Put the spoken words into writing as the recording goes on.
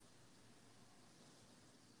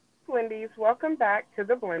Blendies. Welcome back to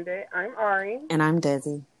The Blended. I'm Ari. And I'm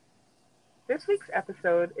Desi. This week's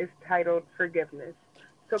episode is titled Forgiveness.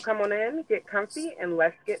 So come on in, get comfy, and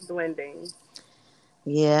let's get blending.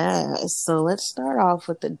 Yeah, so let's start off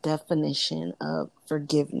with the definition of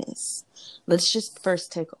forgiveness. Let's just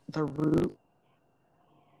first take the root.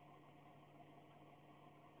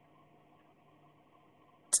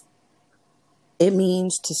 It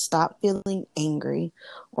means to stop feeling angry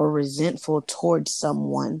or resentful towards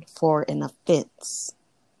someone for an offense.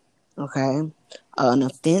 Okay? An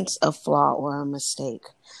offense, a flaw, or a mistake.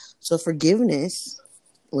 So forgiveness,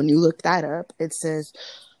 when you look that up, it says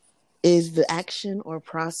is the action or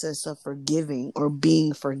process of forgiving or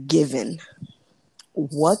being forgiven.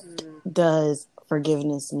 What does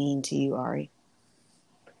forgiveness mean to you, Ari?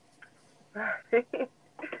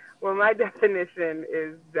 Well, my definition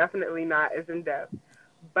is definitely not as in depth.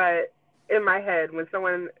 But in my head, when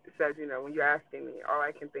someone says, when you're asking me, all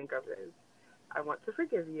I can think of is, I want to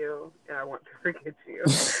forgive you and I want to forget you.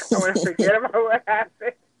 I want to forget about what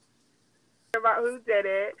happened, about who did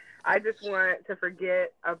it. I just want to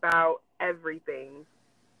forget about everything.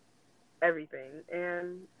 Everything.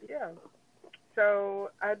 And yeah.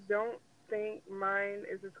 So I don't think mine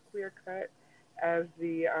is as clear cut as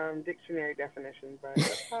the dictionary definition, but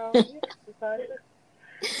that's how it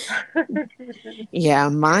is. Yeah,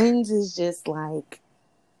 mine's is just like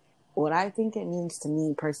what I think it means to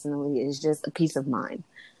me personally is just a peace of mind.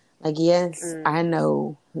 Like, yes, I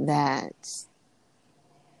know that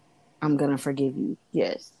I'm gonna forgive you.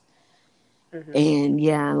 Yes. Mm-hmm. And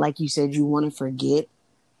yeah, like you said, you want to forget,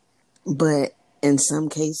 but in some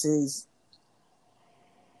cases,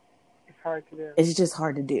 it's hard to do. It's just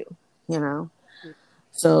hard to do, Mm-hmm.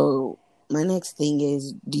 So my next thing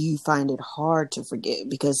is, do you find it hard to forgive?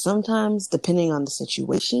 Because sometimes, depending on the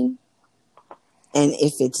situation, and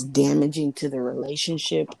if it's damaging to the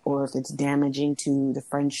relationship or if it's damaging to the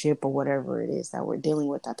friendship or whatever it is that we're dealing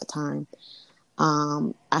with at the time,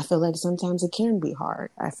 I feel like sometimes it can be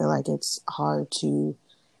hard. I feel like it's hard to,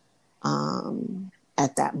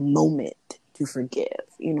 at that moment, to forgive.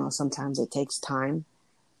 Sometimes it takes time,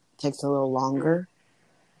 takes a little longer,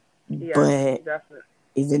 but definitely.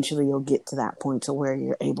 Eventually you'll get to that point to where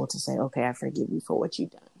you're able to say, okay, I forgive you for what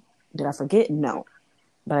you've done. Did I forget? No,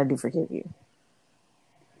 but I do forgive you.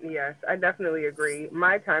 Yes, I definitely agree.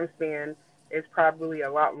 My time span is probably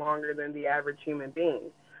a lot longer than the average human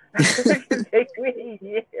being. It could take me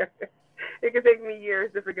years. It could take me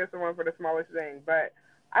years to forgive someone for the smallest thing, but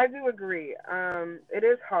I do agree. It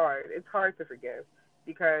is hard. It's hard to forgive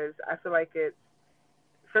because I feel like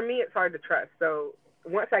for me, it's hard to trust. So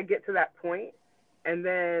once I get to that point, and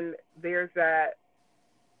then there's that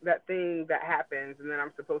thing that happens, and then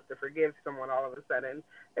I'm supposed to forgive someone all of a sudden.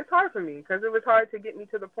 It's hard for me because it was hard to get me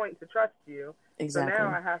to the point to trust you. Exactly. So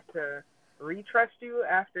now I have to retrust you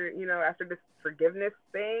after this forgiveness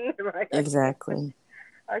thing. Exactly.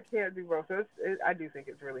 I can't do both. So I do think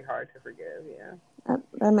it's really hard to forgive. Yeah.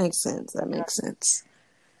 That makes sense. That makes sense.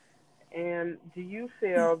 And do you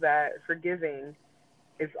feel that forgiving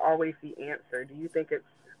is always the answer? Do you think it's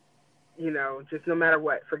just no matter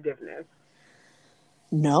what, forgiveness?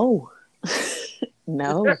 No.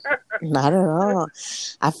 No, not at all.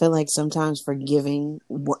 I feel like sometimes forgiving,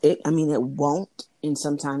 it won't, and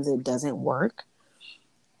sometimes it doesn't work,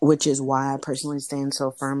 which is why I personally stand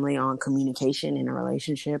so firmly on communication in a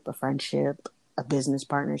relationship, a friendship, a business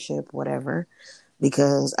partnership, whatever,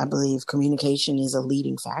 because I believe communication is a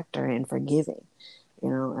leading factor in forgiving.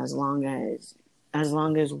 As long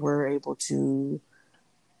as we're able to,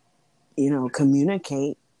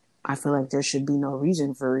 communicate, I feel like there should be no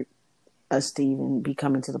reason for us to even be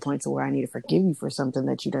coming to the point to where I need to forgive you for something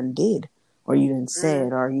that you done did or you done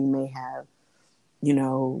said, or you may have,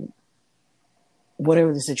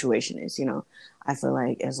 whatever the situation is, I feel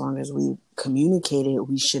like as long as we communicated,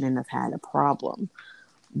 we shouldn't have had a problem.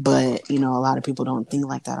 But, a lot of people don't think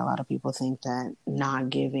like that. A lot of people think that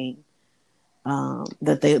not giving,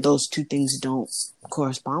 those two things don't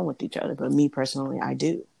correspond with each other. But me personally, I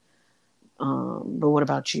do. But what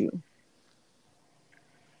about you?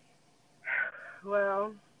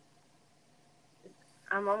 Well,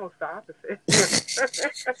 I'm almost the opposite.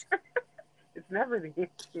 It's never the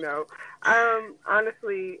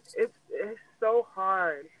honestly, it's so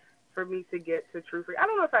hard for me to get to true forgiveness. I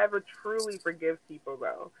don't know if I ever truly forgive people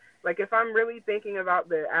though. Like if I'm really thinking about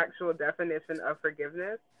the actual definition of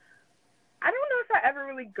forgiveness, I don't know if I ever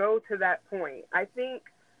really go to that point. I think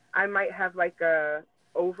I might have like a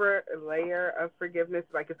over layer of forgiveness.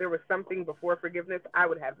 Like if there was something before forgiveness, I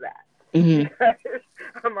would have that. Mm-hmm. Because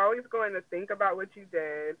I'm always going to think about what you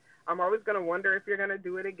did. I'm always going to wonder if you're going to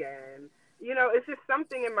do it again. it's just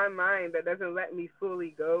something in my mind that doesn't let me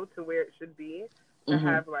fully go to where it should be to Mm-hmm.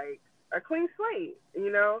 have like a clean slate.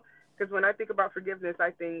 Because when I think about forgiveness,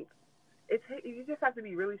 I think you just have to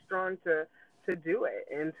be really strong to do it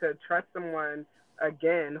and to trust someone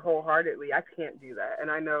again wholeheartedly. I can't do that, and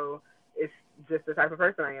I know it's just the type of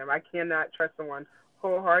person I am. I cannot trust someone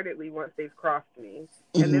wholeheartedly once they've crossed me,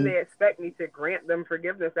 and then Mm-hmm. they expect me to grant them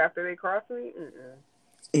forgiveness after they cross me.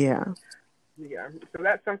 Yeah. Yeah, so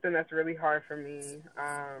that's something that's really hard for me.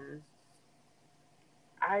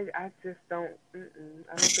 I just don't.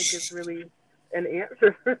 I don't think it's really an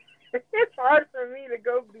answer. It's hard for me to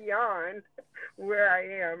go beyond where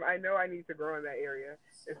I am. I know I need to grow in that area,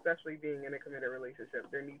 especially being in a committed relationship.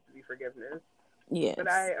 There needs to be forgiveness, but Yes.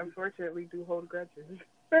 I unfortunately do hold grudges.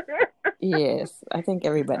 Yes. I think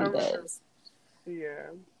everybody um, does.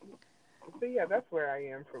 yeah. So yeah, that's where I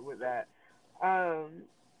am with that. Um,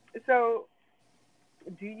 so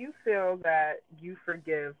do you feel that you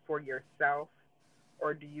forgive for yourself,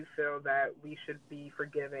 or do you feel that we should be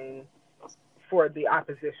forgiving for the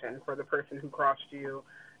opposition, for the person who crossed you?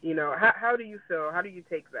 How do you feel? How do you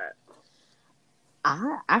take that?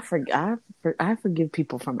 I forgive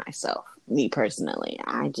people for myself. Me personally,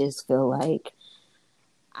 I just feel like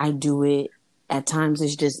I do it. At times,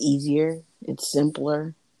 it's just easier. It's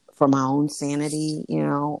simpler for my own sanity.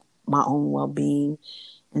 My own well being.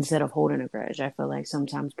 Instead of holding a grudge, I feel like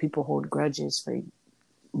sometimes people hold grudges for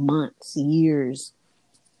months, years,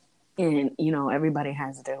 and everybody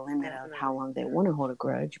has their limit of how Definitely. long they want to hold a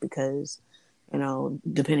grudge because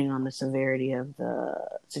depending on the severity of the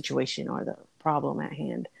situation or the problem at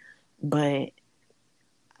hand. But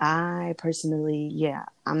I personally, yeah,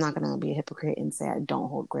 I'm not gonna be a hypocrite and say I don't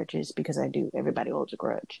hold grudges because I do. Everybody holds a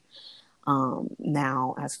grudge.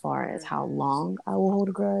 Now, as far as how Mhm. long I will hold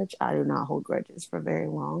a grudge, I do not hold grudges for very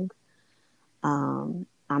long.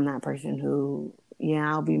 I'm that person who, yeah,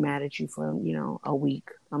 I'll be mad at you for, a week,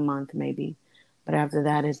 a month, maybe. But after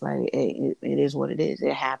that, it's like, it is what it is.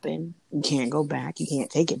 It happened. You can't go back. You can't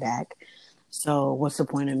take it back. So what's the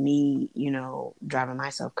point of me, driving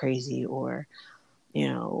myself crazy or, you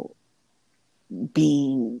know,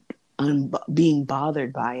 being, being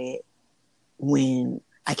bothered by it when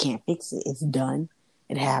I can't fix it? It's done.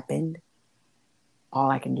 It happened. All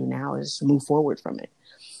I can do now is move forward from it.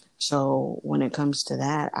 So when it comes to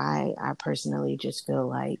that, I personally just feel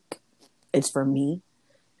like it's for me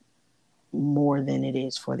more than it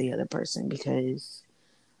is for the other person because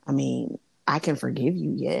I mean, I can forgive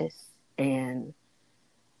you, yes, and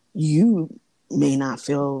you may not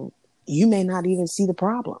feel you may not even see the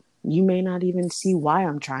problem. You may not even see why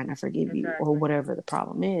I'm trying to forgive you or Exactly. whatever the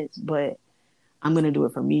problem is, but I'm going to do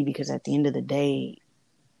it for me because at the end of the day,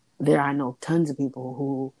 I know tons of people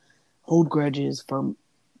who hold grudges for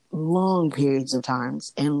long periods of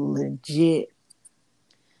times and legit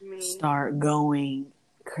Me. start going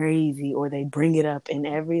crazy or they bring it up in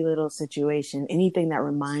every little situation, anything that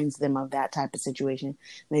reminds them of that type of situation,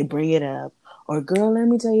 they bring it up. Or, girl, let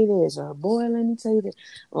me tell you this, or, boy, let me tell you this.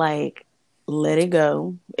 Like, let it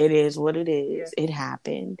go. It is what it is. Yes. It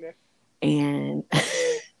happened. Yes. And,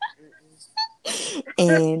 Mm.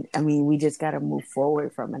 and I mean, we just got to move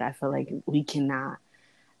forward from it. I feel like we cannot,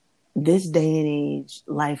 this day and age,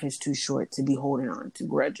 life is too short to be holding on to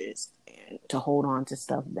grudges and to hold on to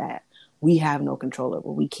stuff that we have no control over.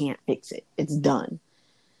 We can't fix it. It's done.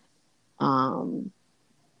 Um,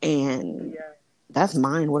 and Yeah. that's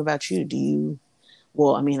mine. What about you?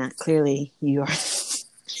 Well, I mean, clearly you are,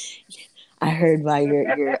 I heard by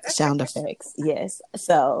your sound effects. Yes.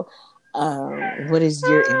 So, what is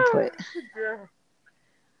your input? Girl,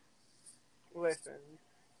 listen.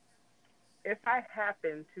 If I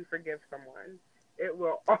happen to forgive someone, it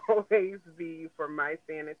will always be for my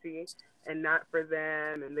sanity and not for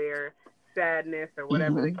them and their sadness or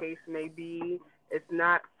whatever the Mm-hmm. case may be. It's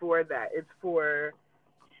not for that. It's for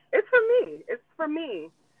me. It's for me.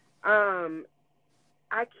 Um,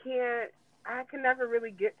 I can't. I can never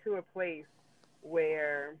really get to a place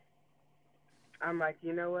where I'm like,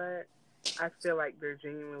 you know what? I feel like they're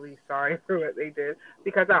genuinely sorry for what they did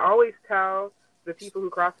because I always tell the people who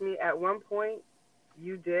cross me at one point,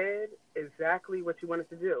 you did exactly what you wanted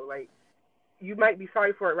to do. Like you might be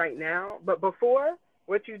sorry for it right now, but before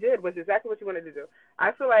what you did was exactly what you wanted to do.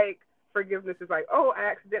 I feel like forgiveness is like, oh, I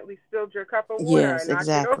accidentally spilled your cup of water. I Yes, knocked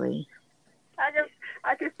it over. exactly.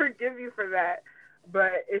 I can forgive you for that.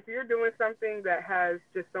 But if you're doing something that has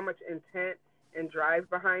just so much intent and drive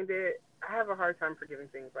behind it, I have a hard time forgiving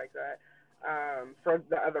things like that for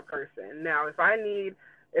the other person. Now, if I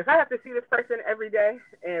have to see this person every day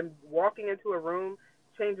and walking into a room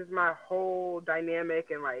changes my whole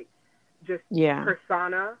dynamic and like just Yeah.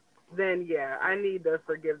 persona, then yeah, I need to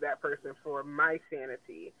forgive that person for my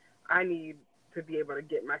sanity. I need to be able to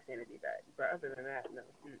get my sanity back. But other than that, no.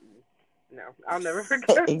 Mm-mm. No, I'll never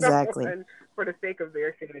forgive Exactly. someone for the sake of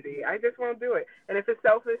their sanity. I just won't do it. And if it's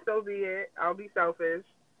selfish, so be it. I'll be selfish,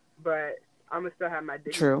 but I'm gonna still have my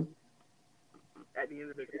True. dignity at the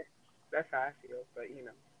end of the day. That's how I feel. But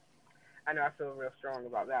I know I feel real strong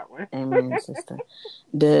about that one. Amen, sister.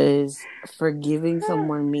 Does forgiving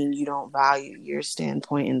someone mean you don't value your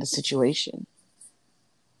standpoint in the situation?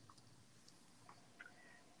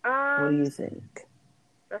 What do you um, think?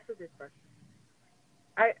 that's a good question.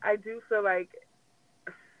 I do feel like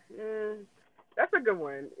that's a good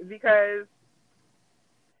one because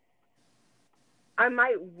I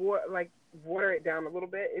might water it down a little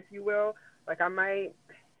bit, if you will. Like I might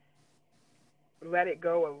let it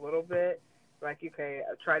go a little bit. Like okay,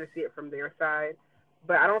 try to see it from their side,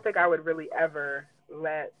 but I don't think I would really ever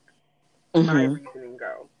let my Mm-hmm. reasoning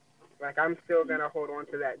go. Like I'm still gonna hold on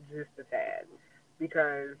to that just a tad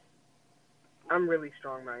because I'm really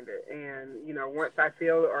strong minded, and once I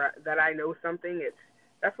feel or that I know something,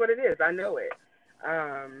 that's what it is. I know it,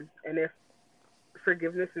 and if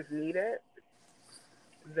forgiveness is needed,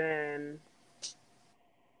 then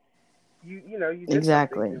you did something to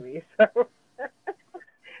Exactly. me. So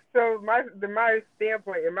so my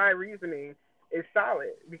standpoint and my reasoning is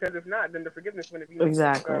solid because if not, then the forgiveness wouldn't be needed.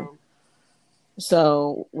 Exactly.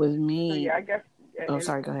 So with So me, yeah, I guess oh, and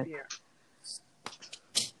sorry, go ahead. yeah.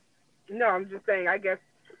 No, I'm just saying. I guess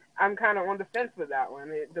I'm kind of on the fence with that one.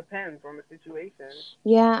 It depends on the situation.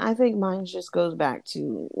 Yeah, I think mine just goes back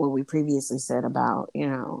to what we previously said about,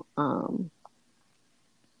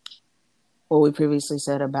 what we previously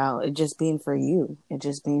said about it just being for you, it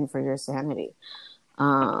just being for your sanity.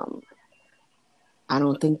 Um, I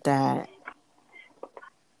don't think that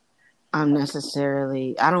I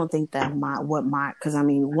don't think that because I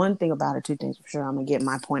mean, one thing about it, two things for sure, I'm going to get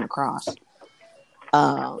my point across.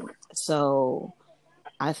 So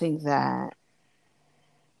I think that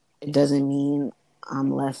it doesn't mean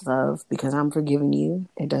I'm less of because I'm forgiving you.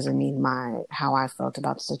 It doesn't mean how I felt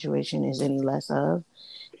about the situation is any less of.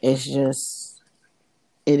 It's just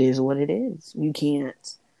it is what it is. You can't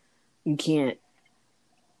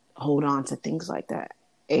hold on to things like that.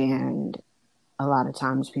 And a lot of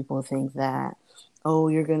times people think that, oh,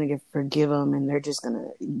 you're gonna forgive them, and they're just gonna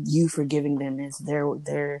you forgiving them is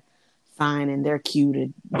they're fine and they're cute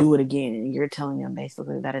to do it again, and you're telling them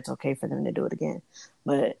basically that it's okay for them to do it again.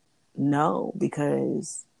 But no,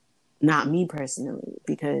 because not me personally,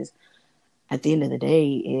 because at the end of the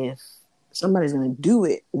day, if somebody's gonna do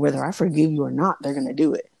it, whether I forgive you or not, they're gonna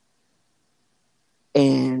do it.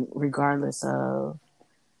 And regardless of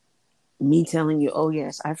me telling you, oh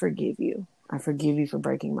yes, I forgive you for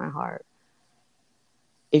breaking my heart.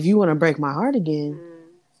 If you want to break my heart again, Mm,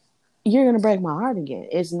 you're going to break my heart again.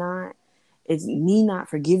 It's me not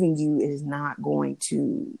forgiving you is not going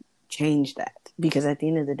to change that because at the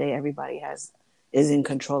end of the day, everybody is in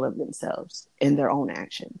control of themselves and their own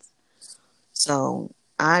actions. So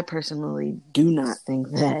I personally do not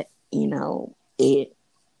think that, it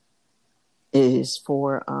is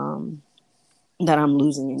for, that I'm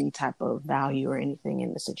losing any type of value or anything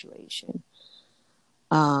in the situation.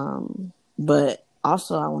 But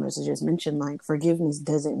also I wanted to just mention like forgiveness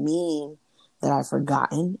doesn't mean that I've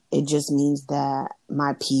forgotten. It just means that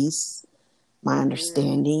my peace, my mm,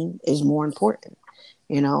 understanding is more important.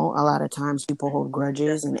 A lot of times people hold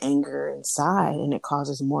grudges and definitely. anger inside and it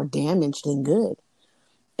causes more damage than good.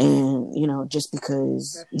 And, just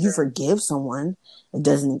because That's you true. forgive someone, it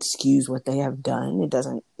doesn't excuse what they have done. It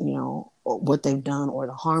doesn't, what they've done or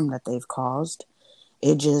the harm that they've caused.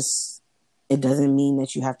 It just, it doesn't mean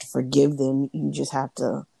that you have to forgive them. You just have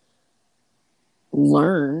to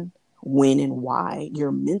learn when and why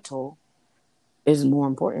your mental is more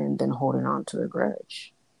important than holding on to a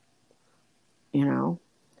grudge, you know?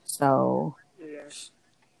 So, Yes,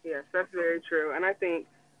 yes, that's very true. And I think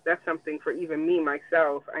that's something for even me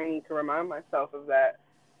myself. I need to remind myself of that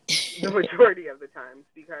the majority of the times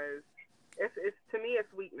because it's to me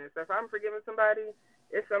it's weakness. If I'm forgiving somebody,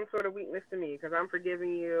 it's some sort of weakness to me because I'm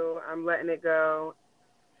forgiving you. I'm letting it go.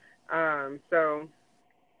 So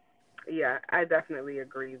yeah, I definitely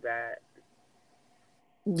agree that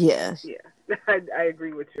yes. yeah, I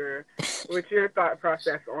agree with your thought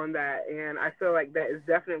process on that, and I feel like that is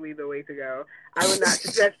definitely the way to go. I would not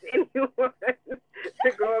suggest anyone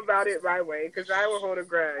to go about it my way because I will hold a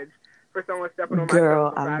grudge for someone stepping on my toes Girl,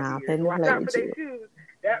 for I'm 5 years. not finna Watch play out for with their you. shoes.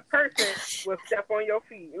 That person will step on your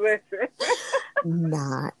feet. Listen,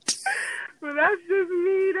 Not. but that's just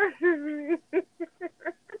me. That's just me.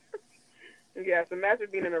 Yes, imagine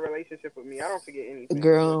being in a relationship with me. I don't forget anything.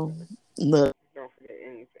 Girl, look, Don't forget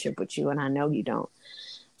anything. with you, and I know you don't.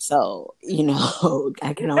 So,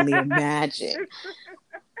 I can only imagine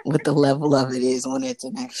what the level of it is when it's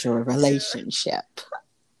an actual Yeah. relationship.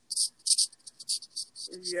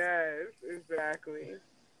 Yes, exactly.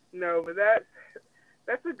 No, but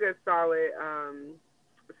that's a good solid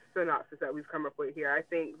synopsis that we've come up with here. I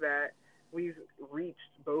think that we've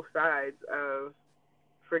reached both sides of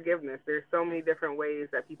forgiveness. There's so many different ways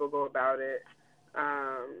that people go about it.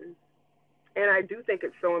 And I do think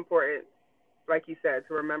it's so important, like you said,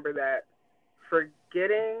 to remember that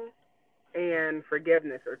forgetting and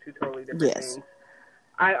forgiveness are two totally different Yes. things.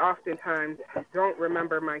 I oftentimes don't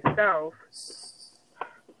remember myself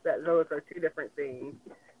that those are two different things.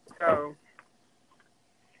 So,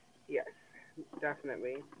 yes,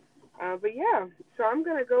 definitely. But yeah, so I'm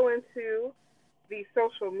going to go into the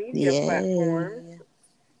social media platforms Yeah.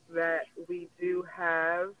 that we do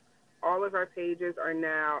have. All of our pages are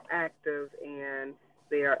now active and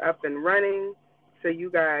they are up and running. So you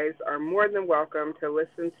guys are more than welcome to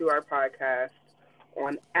listen to our podcast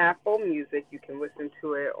on Apple Music. You can listen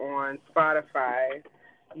to it on Spotify.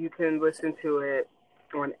 You can listen to it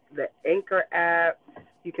on the Anchor app.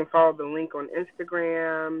 You can follow the link on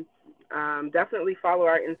Instagram. Definitely follow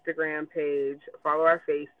our Instagram page, follow our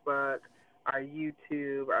Facebook, our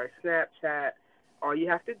YouTube, our Snapchat. All you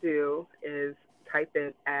have to do is type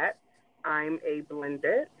in at I'm a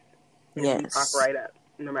Blended, and we pop Yes. right up,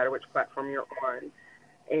 no matter which platform you're on.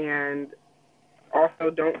 And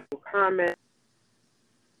also, don't comment,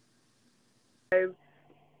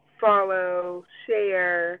 follow,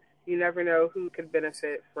 share. You never know who could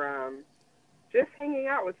benefit from just hanging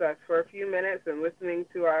out with us for a few minutes and listening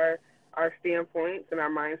to our standpoints and our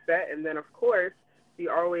mindset. And then, of course, we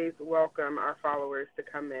always welcome our followers to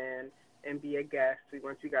come in and be a guest. We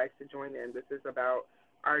want you guys to join in. This is about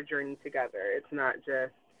our journey together. It's not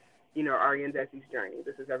just, Ari and Desi's journey.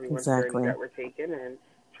 This is everyone's journey Exactly. that we're taking and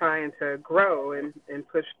trying to grow and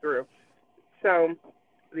push through. So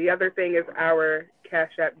the other thing is our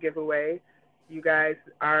Cash App giveaway. You guys,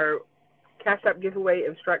 our Cash App giveaway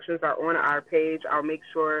instructions are on our page. I'll make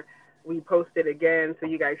sure we post it again so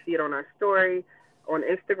you guys see it on our story on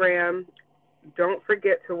Instagram. Don't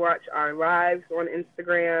forget to watch our lives on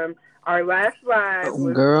Instagram. Our last live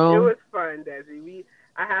it Girl, was fun, Desi.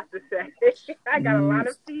 I have to say I got a lot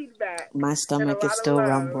of feedback my and a stomach is lot of still love.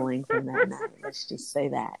 rumbling from that night. Let's just say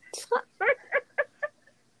that.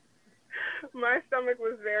 My stomach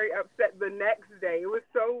was very upset the next day. It was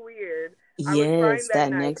so weird. I was fine Yes, that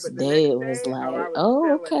that night, next but the day next it was day, I like, was oh,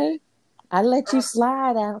 feeling okay. it. I let you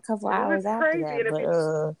slide out a couple It was hours after crazy. that, And if but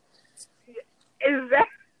you, is that,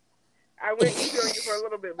 I went easy on you for a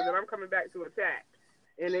little bit, but then I'm coming back to attack.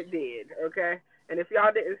 And it did, okay? And if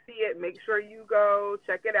y'all didn't see it, make sure you go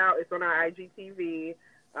check it out. It's on our IGTV.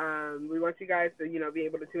 We want you guys to, be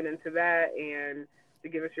able to tune into that and to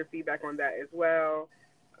give us your feedback on that as well.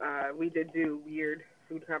 We did do weird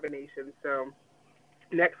food combinations, so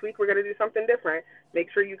next week we're going to do something different.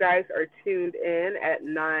 Make sure you guys are tuned in at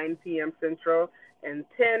 9 p.m. Central and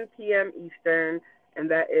 10 p.m. Eastern, and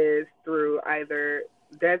that is through either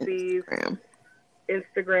Desi's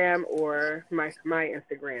Instagram or my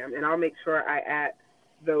Instagram. And I'll make sure I add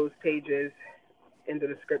those pages in the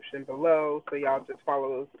description below, so y'all just follow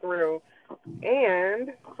those through.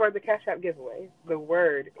 And for the Cash App giveaway, the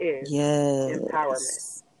word is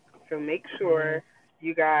empowerment. So make sure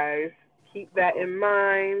you guys keep that in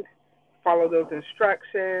mind, follow those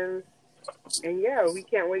instructions, and yeah, we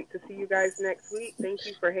can't wait to see you guys next week. Thank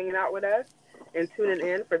you for hanging out with us and tuning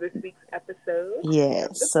in for this week's episode.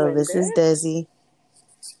 Yes, so this is Desi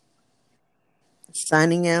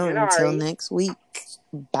signing out and until Ari. next week.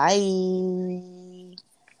 Bye.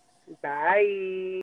 Bye.